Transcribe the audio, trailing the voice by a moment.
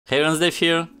Hey, Dave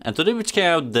here, and today we check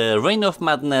out the Reign of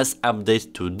Madness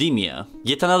update to Demeo.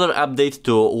 Yet another update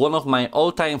to one of my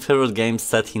all-time favorite games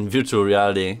set in virtual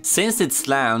reality. Since its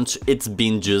launch, it's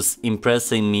been just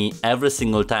impressing me every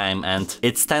single time, and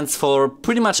it stands for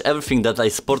pretty much everything that I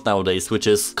support nowadays, which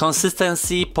is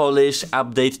consistency, polish,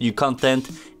 update, new content.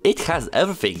 It has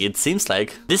everything, it seems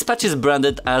like. This patch is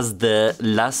branded as the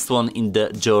last one in the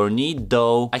journey,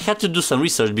 though I had to do some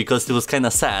research because it was kinda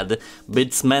sad, but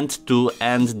it's meant to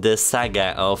end the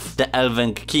saga of the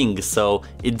Elven King, so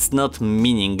it's not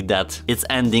meaning that it's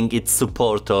ending its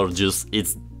support or just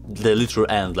it's the literal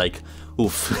end, like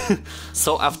oof.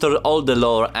 So after all the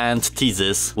lore and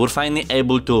teases, we're finally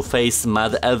able to face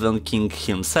Mad Elven King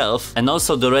himself and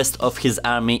also the rest of his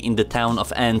army in the town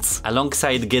of Ents,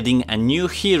 alongside getting a new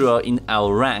hero in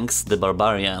our ranks, the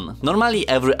Barbarian. Normally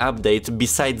every update,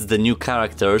 besides the new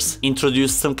characters,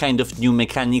 introduce some kind of new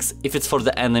mechanics if it's for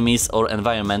the enemies or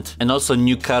environment, and also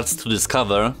new cards to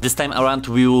discover. This time around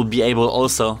we will be able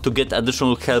also to get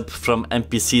additional help from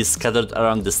NPCs scattered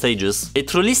around the stages.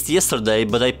 It released yesterday,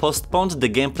 but I postponed the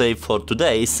gameplay for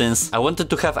today since I wanted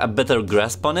to have a better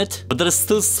grasp on it, but there is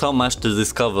still so much to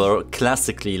discover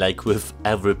classically, like with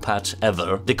every patch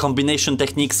ever. The combination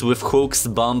techniques with hooks,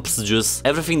 bumps, just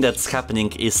everything that's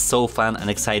happening is so fun and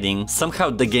exciting.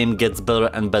 Somehow the game gets better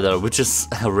and better, which is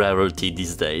a rarity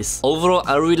these days. Overall,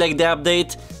 I really like the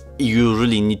update. You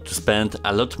really need to spend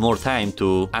a lot more time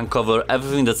to uncover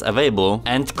everything that's available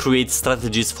and create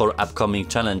strategies for upcoming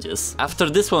challenges.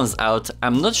 After this one's out,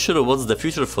 I'm not sure what's the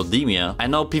future for Demeo. I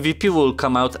know PvP will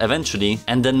come out eventually,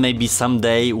 and then maybe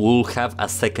someday we'll have a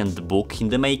second book in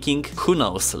the making. Who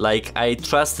knows? Like, I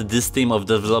trust this team of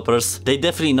developers. They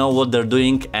definitely know what they're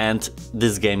doing, and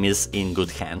this game is in good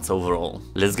hands overall.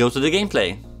 Let's go to the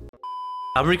gameplay.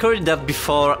 I'm recording that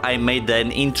before I made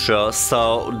an intro,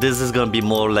 so this is gonna be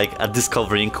more like a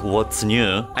discovering what's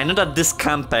new. I know that this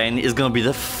campaign is gonna be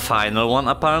the final one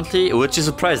apparently, which is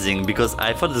surprising because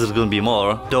I thought there was gonna be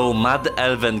more, though Mad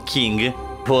Elven King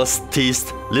was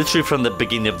teased literally from the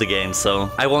beginning of the game, so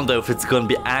I wonder if it's gonna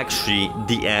be actually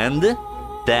the end.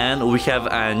 Then we have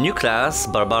a new class,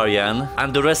 Barbarian,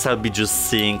 and the rest I'll be just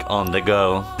seeing on the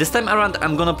go. This time around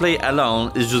I'm gonna play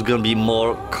alone, it's just gonna be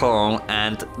more calm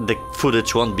and the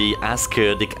footage won't be as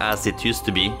chaotic as it used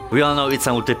to be. We all know it's a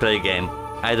multiplayer game.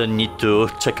 I don't need to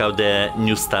check out the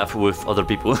new stuff with other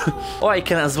people. Or I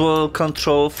can as well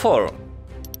control 4.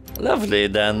 Lovely,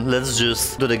 then let's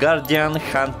just do the Guardian,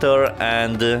 Hunter,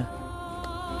 and...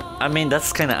 I mean,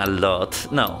 that's kinda a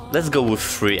lot. No, let's go with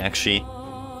 3 actually.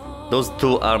 Those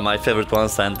 2 are my favorite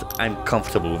ones and I'm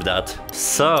comfortable with that.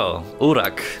 So,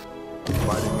 Urak.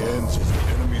 Fighting ends as the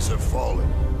enemies have fallen,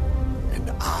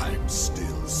 and I'm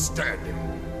still standing.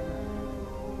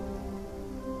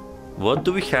 What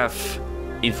do we have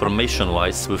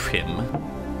information-wise with him?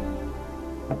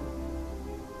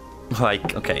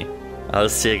 Like, okay, I'll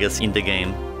see I guess in the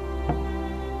game.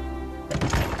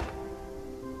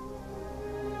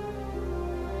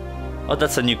 Oh,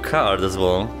 that's a new card as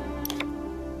well.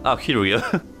 Oh, here we go.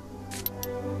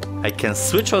 I can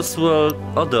switch as well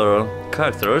other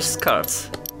characters' cards.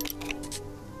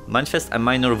 Manifest a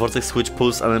minor vortex which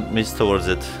pulls enemies towards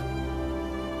it.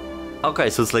 Okay,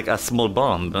 so it's like a small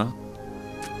bomb.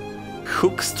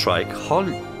 Hook strike, hold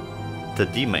the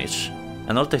damage.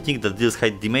 An old technique that deals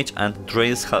high damage and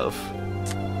drains health.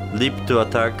 Leap to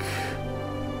attack.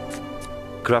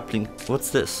 Grappling.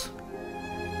 What's this?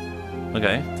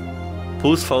 Okay.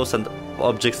 Pulls foes and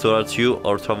objects towards you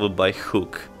or travel by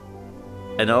hook.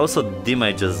 And also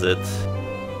damages it.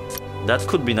 That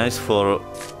could be nice for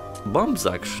bombs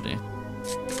actually.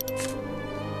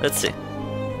 Let's see.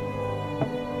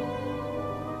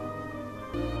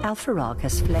 Alfarag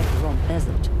has fled from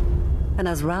desert, and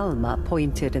as Ralma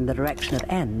pointed in the direction of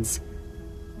Ends,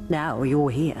 now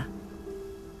you're here.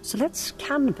 So let's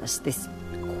canvass this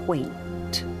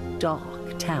quaint,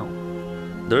 dark town.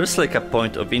 There is like a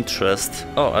point of interest,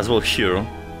 oh, as well here.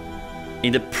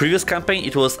 In the previous campaign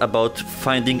it was about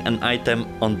finding an item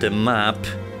on the map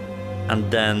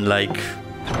and then like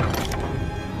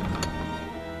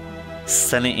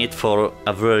selling it for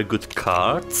a very good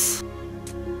cards.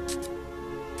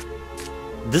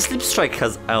 This Sleep Strike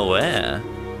has AoE.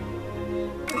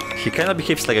 He kinda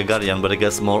behaves like a Guardian, but I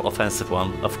guess more offensive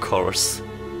one, of course.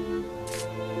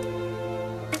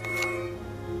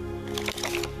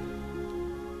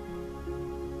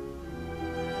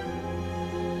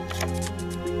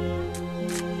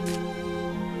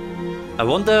 I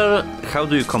wonder, how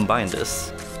do you combine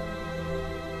this?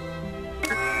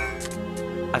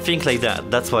 I think like that,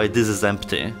 that's why this is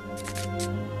empty.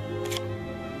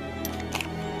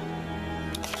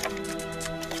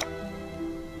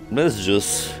 Let's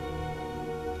just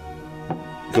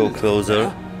go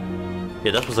closer.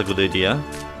 Yeah, that was a good idea.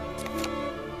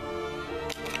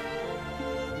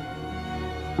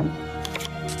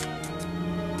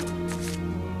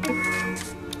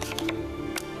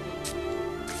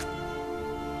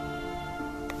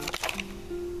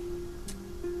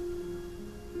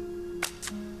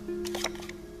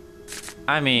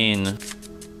 I mean...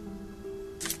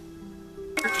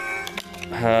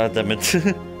 damn it.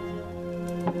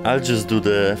 I'll just do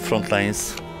the front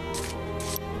lines.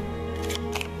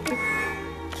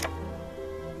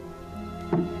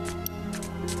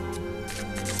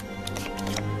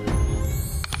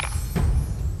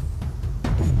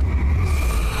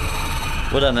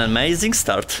 What an amazing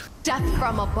start. Death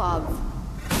from above.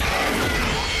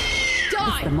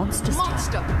 Die, the monster's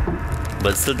monster!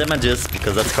 But still damages,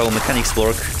 because that's how mechanics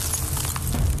work.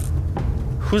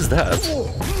 Who's that?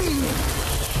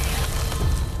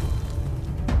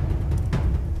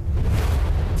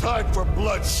 Time for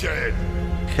bloodshed.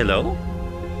 Hello?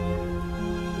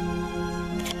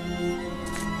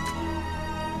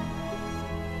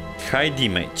 High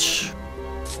damage.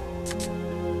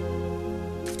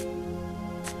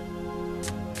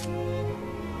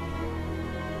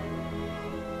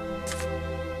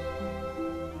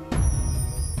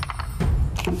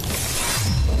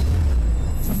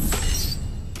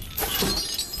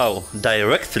 Oh,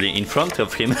 directly in front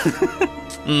of him.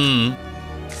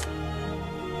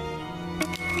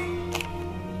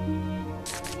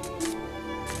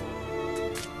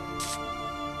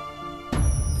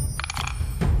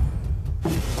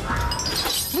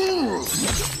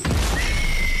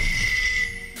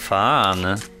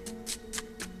 Fun.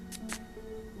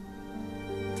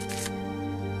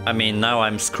 I mean, now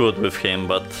I'm screwed with him,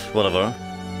 but whatever.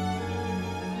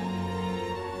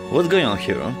 What's going on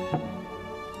here?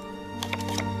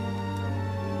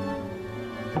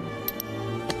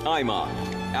 I'm Mark,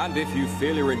 and if you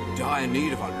feel you're in dire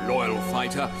need of a loyal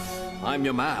fighter, I'm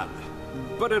your man.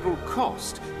 But it'll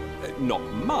cost. Not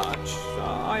much.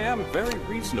 I am very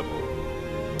reasonable.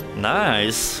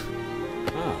 Nice.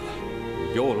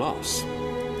 Your loss.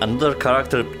 Another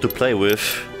character to play with.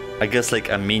 I guess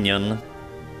like a minion.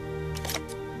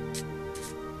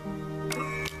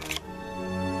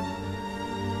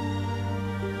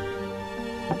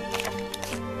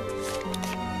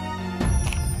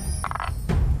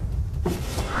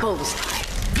 Bullseye.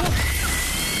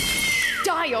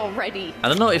 Die already! I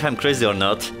don't know if I'm crazy or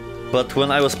not, but when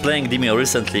I was playing Demeo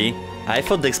recently, I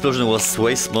thought the explosion was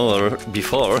way smaller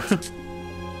before.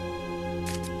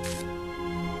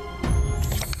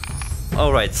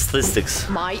 Alright, statistics.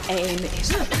 My aim is...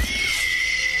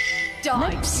 Die,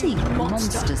 Let's see what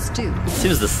monsters do.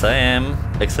 Seems the same,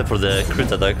 except for the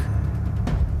crit attack.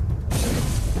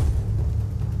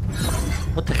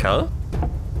 What the hell?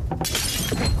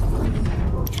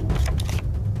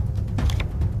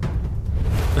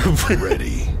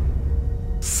 Ready.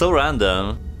 So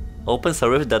random. Opens a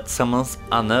rift that summons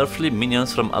unearthly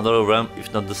minions from other realm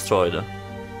if not destroyed.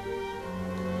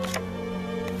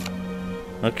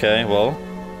 Okay, well,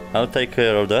 I'll take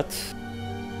care of that.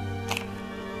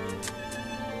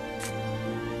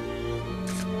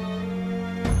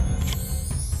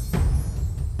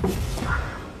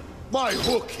 My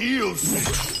hook heals me.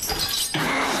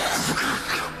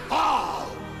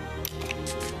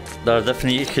 There are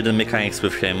definitely hidden mechanics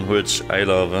with him, which I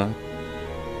love.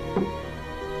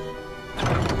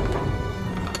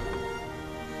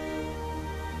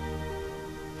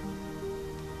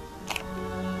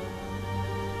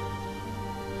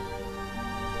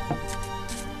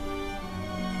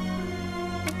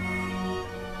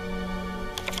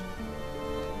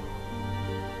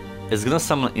 It's gonna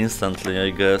summon instantly,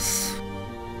 I guess.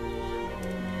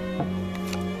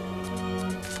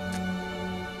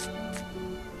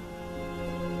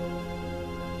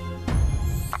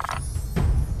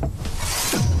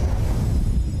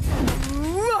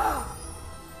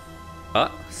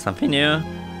 Ah, something new.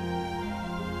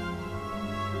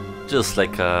 Just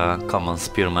like a common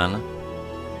spearman.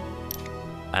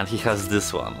 And he has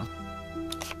this one.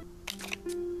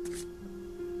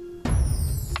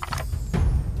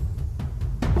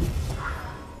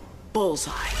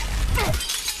 bullseye.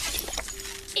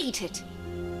 Eat it.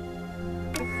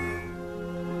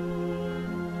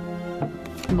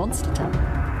 Monster turn.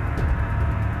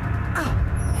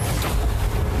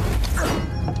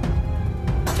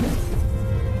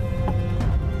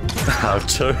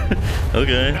 Archer.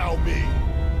 Okay. Now me.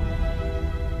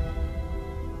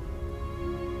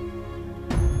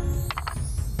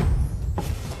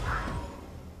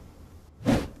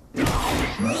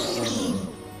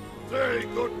 Say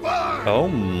goodbye. Oh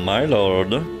my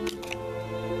lord.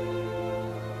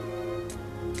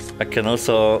 I can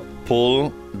also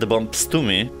pull the bombs to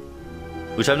me,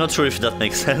 which I'm not sure if that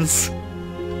makes sense.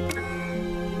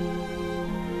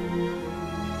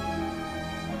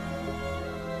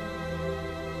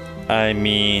 I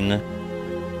mean,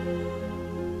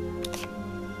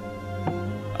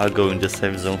 I'll go in the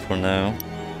safe zone for now.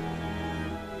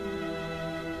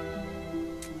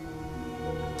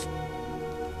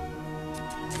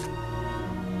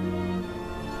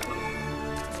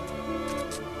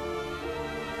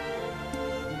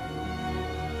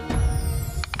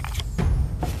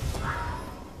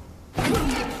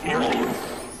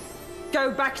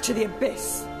 Go back to the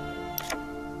abyss.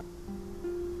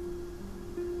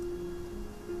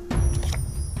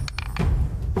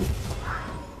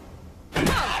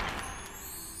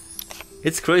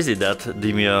 It's crazy that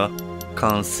Demeo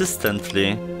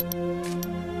consistently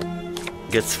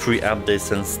gets free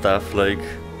updates and stuff, like...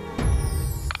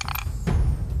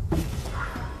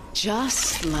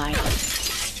 Just like...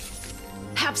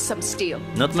 Have some steel.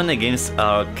 Not many games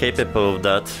are capable of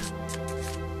that.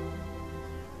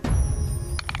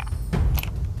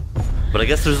 But I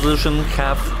guess Resolution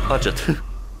have budget.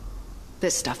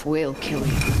 This stuff will kill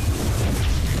you.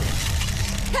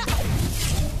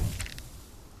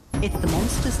 It's the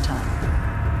monster's turn.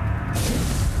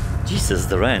 Jesus,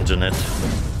 the range on it.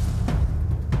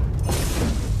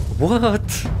 What?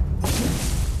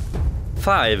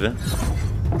 5?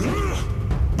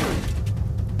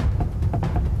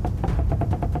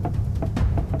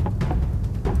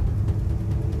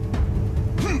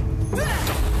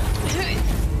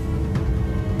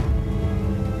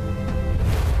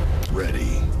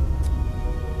 Ready.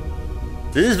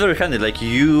 This is very handy, like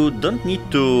you don't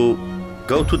need to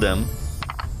go to them.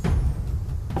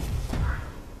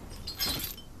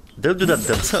 They'll do that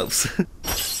themselves.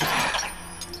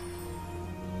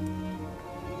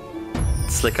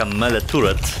 It's like a melee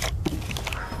turret.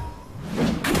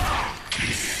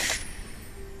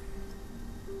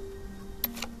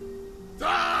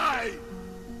 Die!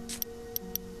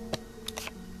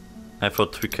 I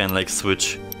thought we can like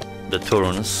switch the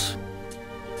turns.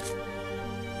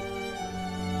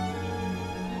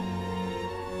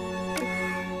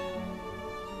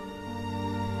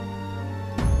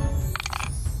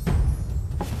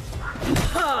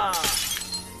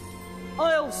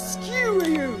 I'll skewer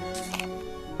you!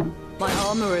 My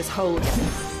armor is holding.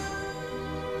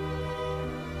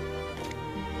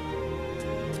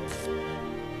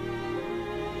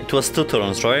 It was 2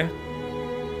 turns, right?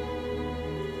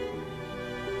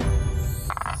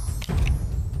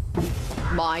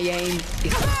 My aim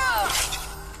is...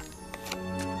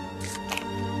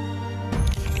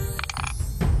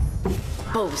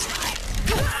 Bullseye.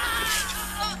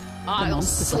 I'll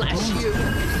slash you.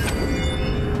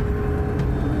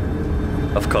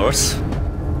 Of course.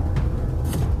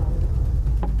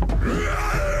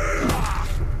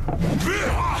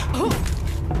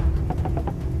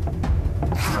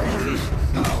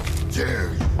 How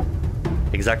dare you!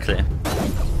 Exactly.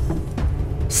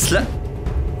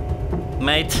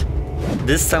 Mate,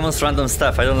 this summons random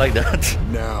stuff, I don't like that.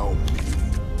 Now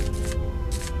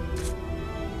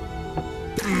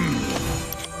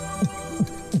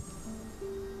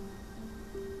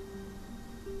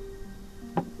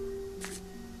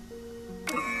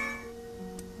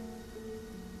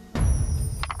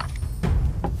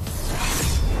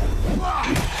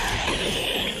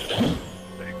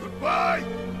say goodbye!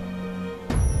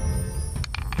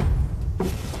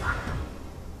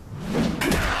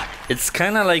 It's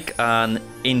kinda like an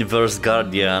inverse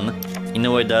guardian, in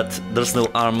a way that there's no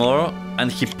armor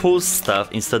and he pulls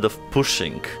stuff instead of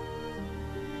pushing.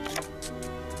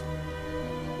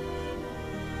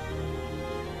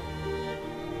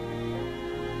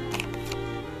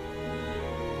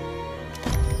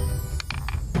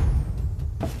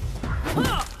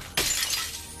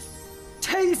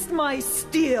 Taste my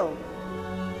steel!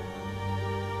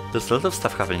 There's a lot of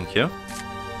stuff happening here.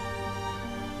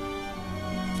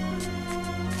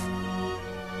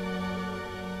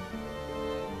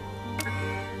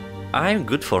 I'm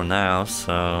good for now,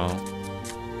 so...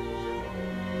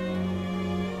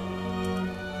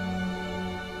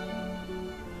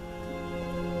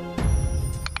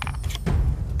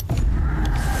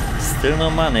 Still no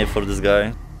money for this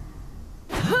guy.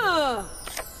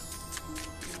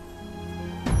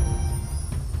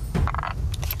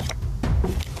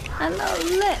 Hello,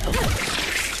 little.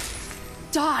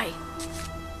 Die!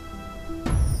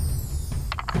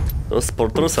 Those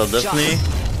portals are definitely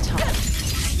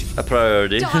a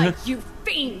priority. Die, you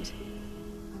fiend!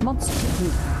 Monster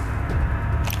who?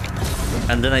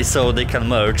 And then I saw they can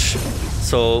merge,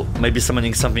 so maybe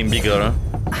summoning something bigger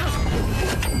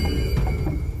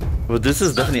But this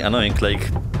is definitely annoying, like...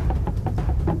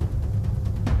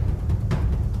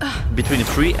 Between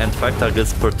 3 and 5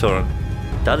 targets per turn.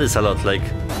 That is a lot, like...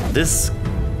 This...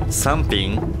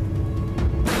 something...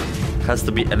 has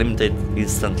to be eliminated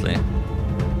instantly.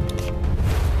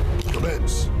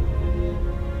 Commence.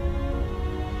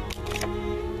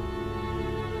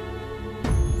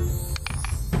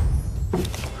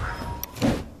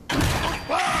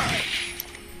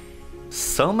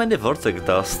 So many vortex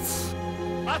dusts.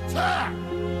 Attack!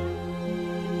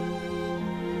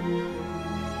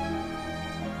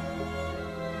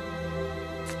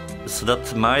 So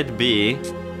that might be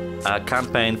a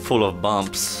campaign full of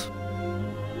bombs.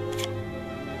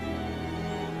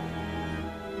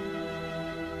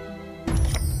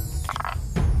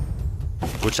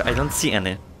 Which I don't see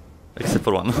any, except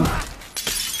for one.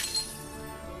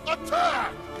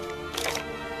 Attack!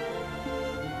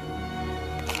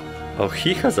 Oh,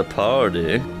 he has a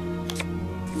party.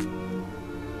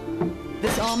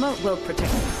 This armor will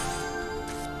protect you.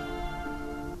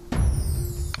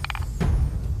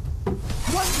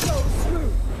 One goes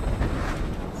through.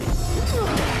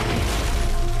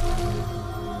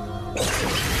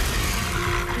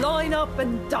 Line up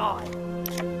and die.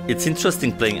 It's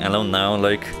interesting playing alone now,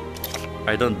 like...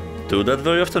 I don't do that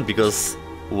very often because...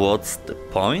 What's the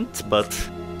point? But...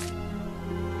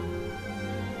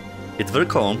 It's very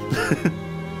calm.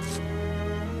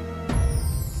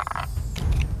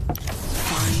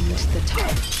 Find the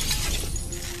top.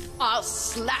 I'll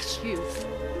slash you.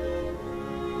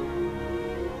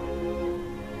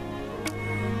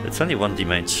 It's only 1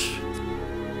 damage.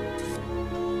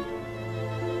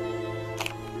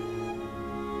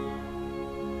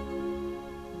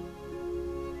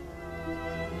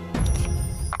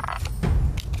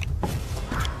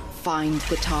 Find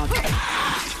the target.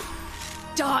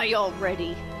 Die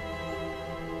already.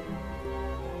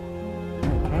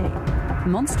 Okay.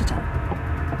 Monster time.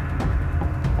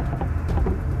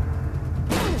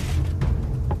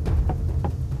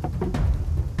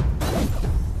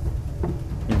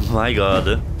 My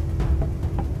god.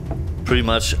 Pretty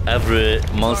much every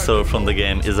monster from the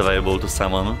game is available to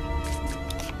summon.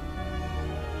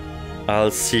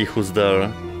 I'll see who's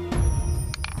there.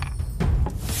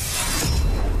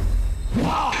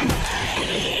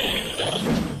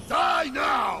 Die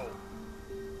now!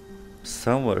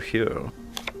 Somewhere here.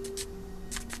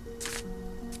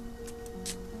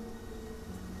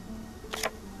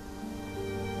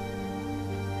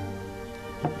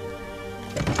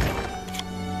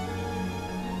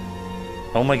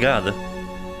 Oh my god.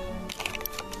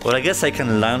 Well, I guess I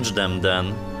can launch them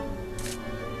then.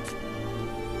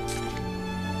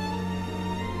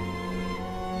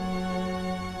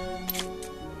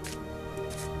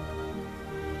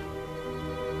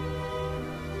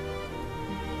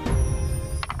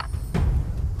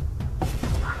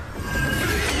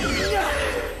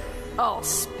 I'll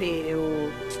spill.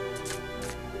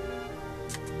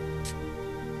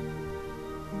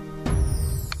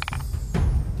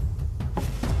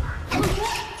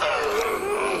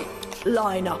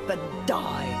 Line up and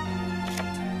die.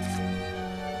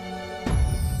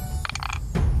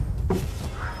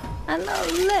 And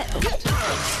the left.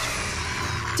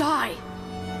 Die.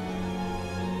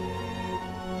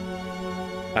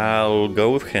 I'll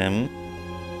go with him.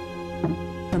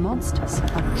 The monsters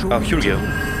are drawn. Oh, here we go.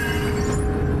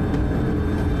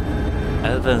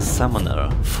 Elven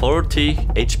Summoner, 40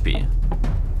 HP.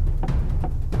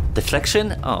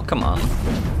 Deflection? Oh, come on.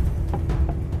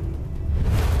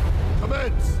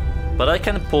 Commence! But I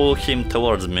can pull him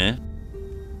towards me.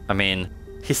 I mean,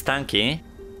 he's tanky,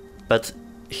 but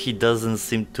he doesn't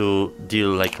seem to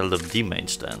deal like a lot of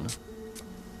damage then.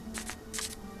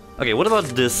 Okay, what about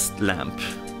this lamp?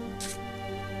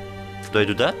 Do I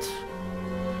do that?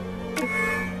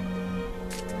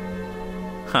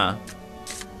 Huh.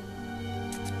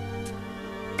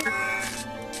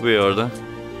 Weird.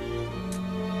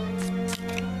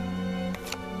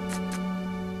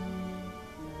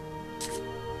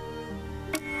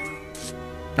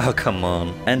 Oh, come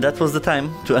on. And that was the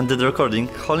time to end the recording.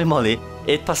 Holy moly.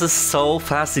 It passes so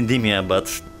fast in Demeo,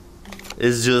 but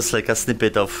it's just like a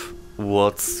snippet of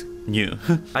what's new.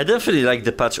 I definitely like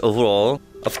the patch overall.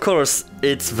 Of course,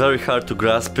 it's very hard to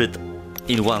grasp it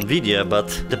in one video, but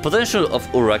the potential of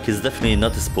Urrak is definitely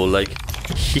noticeable. Like,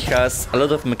 he has a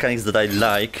lot of mechanics that I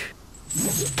like.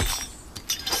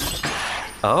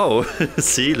 Oh,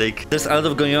 see, like, there's a lot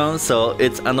of going on, so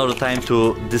it's another time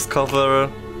to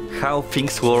discover how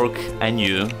things work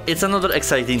anew. It's another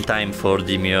exciting time for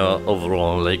Demeo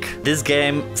overall. Like, this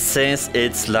game, since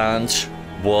its launch,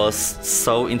 was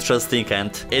so interesting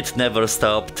and it never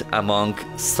stopped among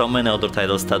so many other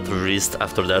titles that released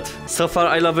after that. So far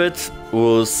I love it.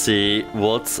 We'll see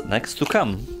what's next to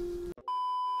come.